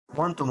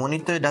Want to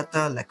monitor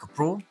data like a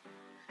pro?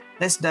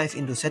 Let's dive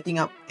into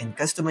setting up and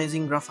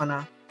customizing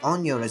Grafana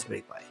on your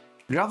Raspberry Pi.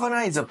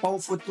 Grafana is a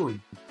powerful tool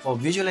for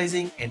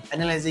visualizing and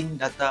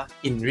analyzing data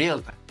in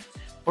real time.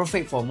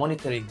 Perfect for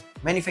monitoring,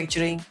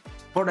 manufacturing,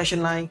 production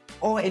line,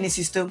 or any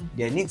system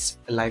that needs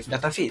a live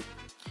data feed.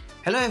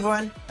 Hello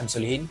everyone, I'm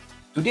Solihin.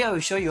 Today I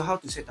will show you how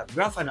to set up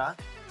Grafana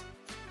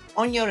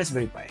on your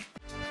Raspberry Pi.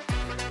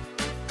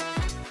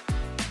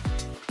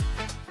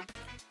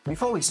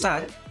 Before we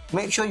start,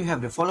 make sure you have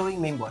the following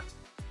mainboard.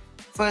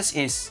 First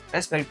is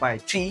Raspberry Pi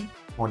 3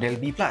 Model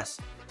B+,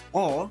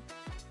 or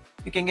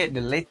you can get the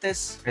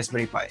latest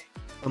Raspberry Pi.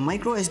 A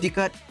micro SD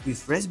card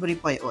with Raspberry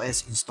Pi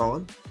OS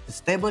installed, a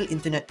stable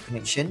internet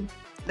connection.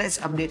 Let's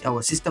update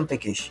our system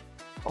package.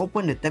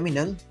 Open the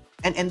terminal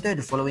and enter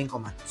the following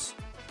commands.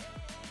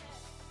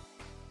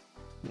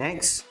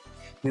 Next,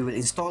 we will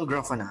install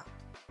Grafana.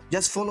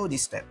 Just follow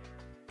this step.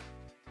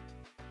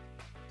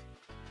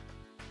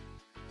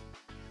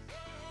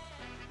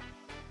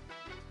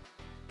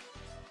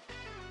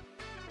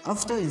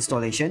 After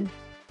installation,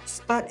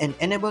 start and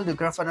enable the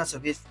Grafana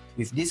service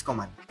with this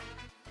command.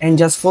 And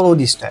just follow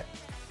this step.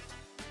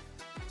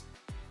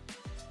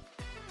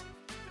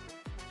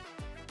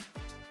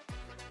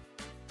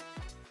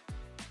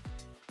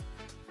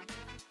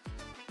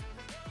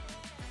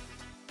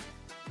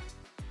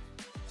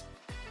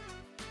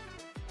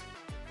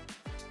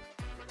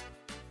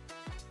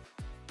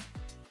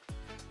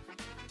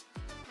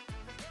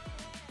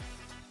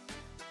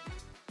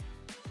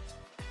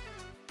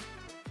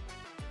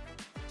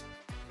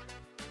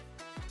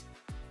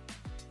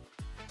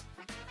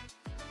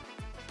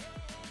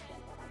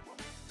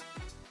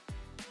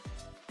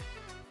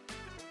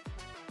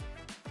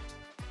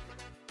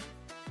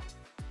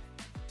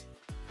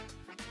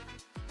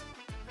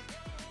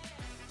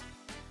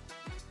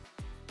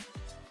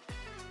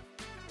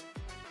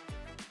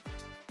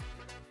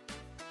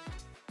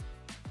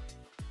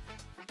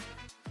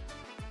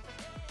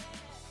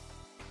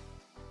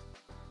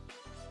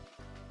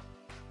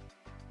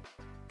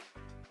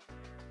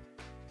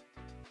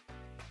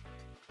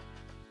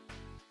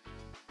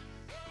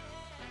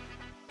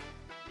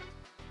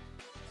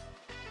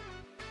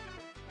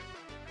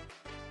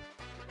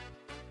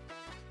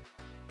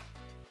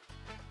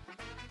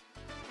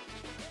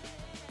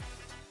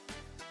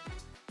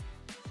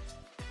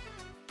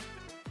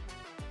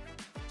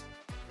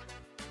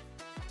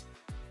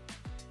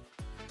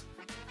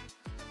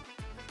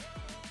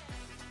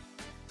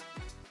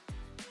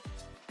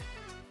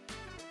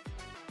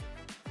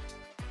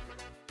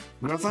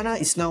 Grafana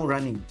is now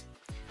running.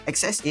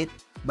 Access it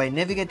by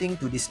navigating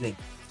to this link.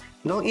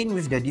 Log in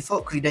with the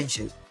default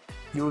credential.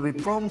 You will be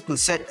prompted to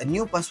set a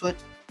new password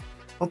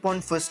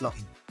upon first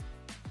login.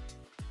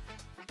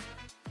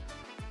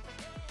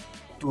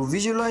 To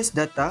visualize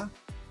data,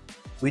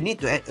 we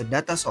need to add a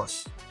data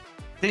source.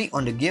 Click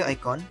on the gear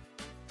icon,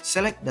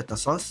 select data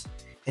source,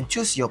 and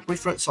choose your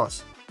preferred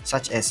source,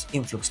 such as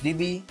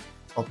InfluxDB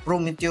or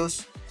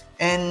Prometheus,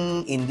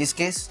 and in this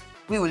case,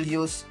 we will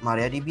use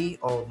MariaDB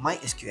or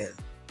MySQL.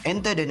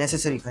 Enter the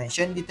necessary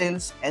connection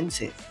details and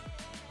save.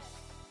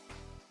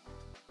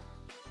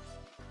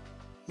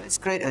 Let's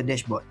create a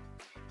dashboard.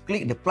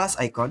 Click the plus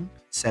icon,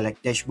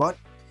 select dashboard,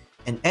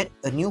 and add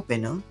a new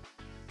panel.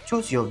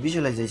 Choose your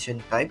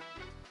visualization type,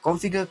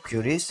 configure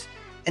queries,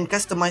 and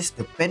customize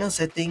the panel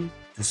setting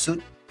to suit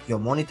your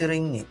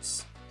monitoring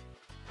needs.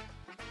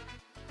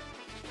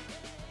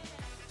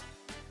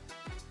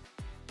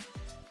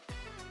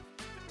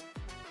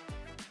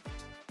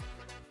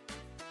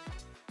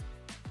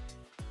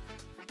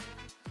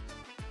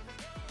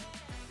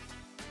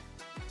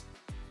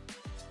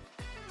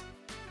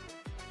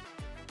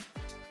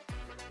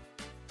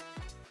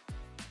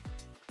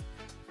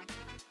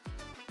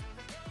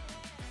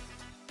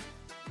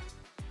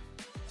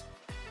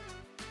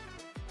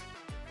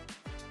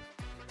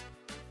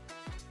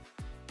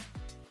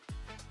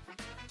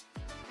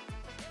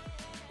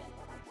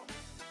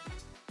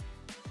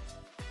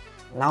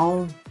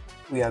 Now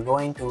we are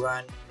going to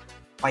run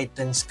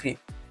Python script,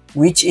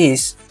 which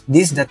is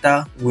this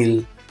data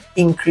will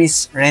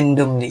increase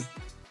randomly.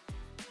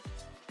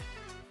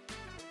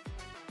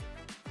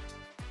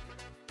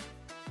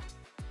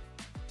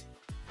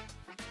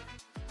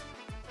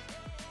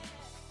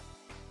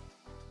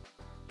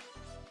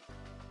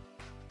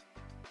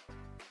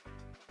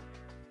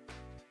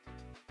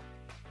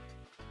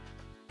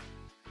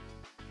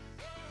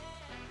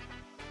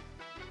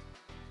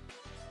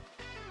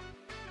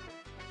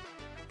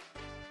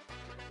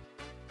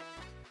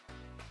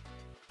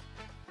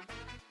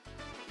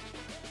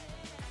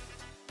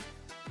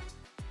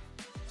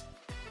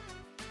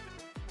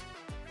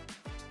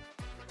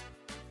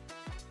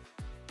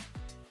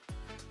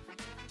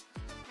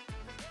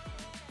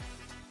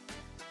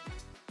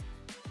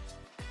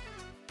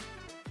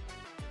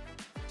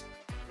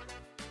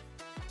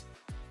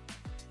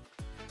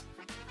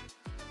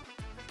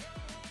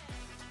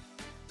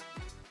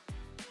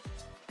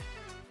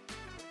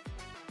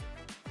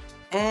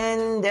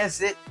 And that's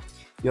it.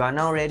 You are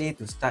now ready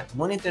to start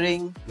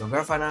monitoring your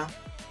Grafana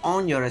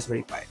on your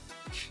Raspberry Pi.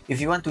 If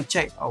you want to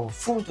check our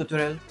full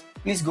tutorial,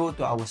 please go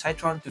to our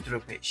Citron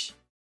tutorial page.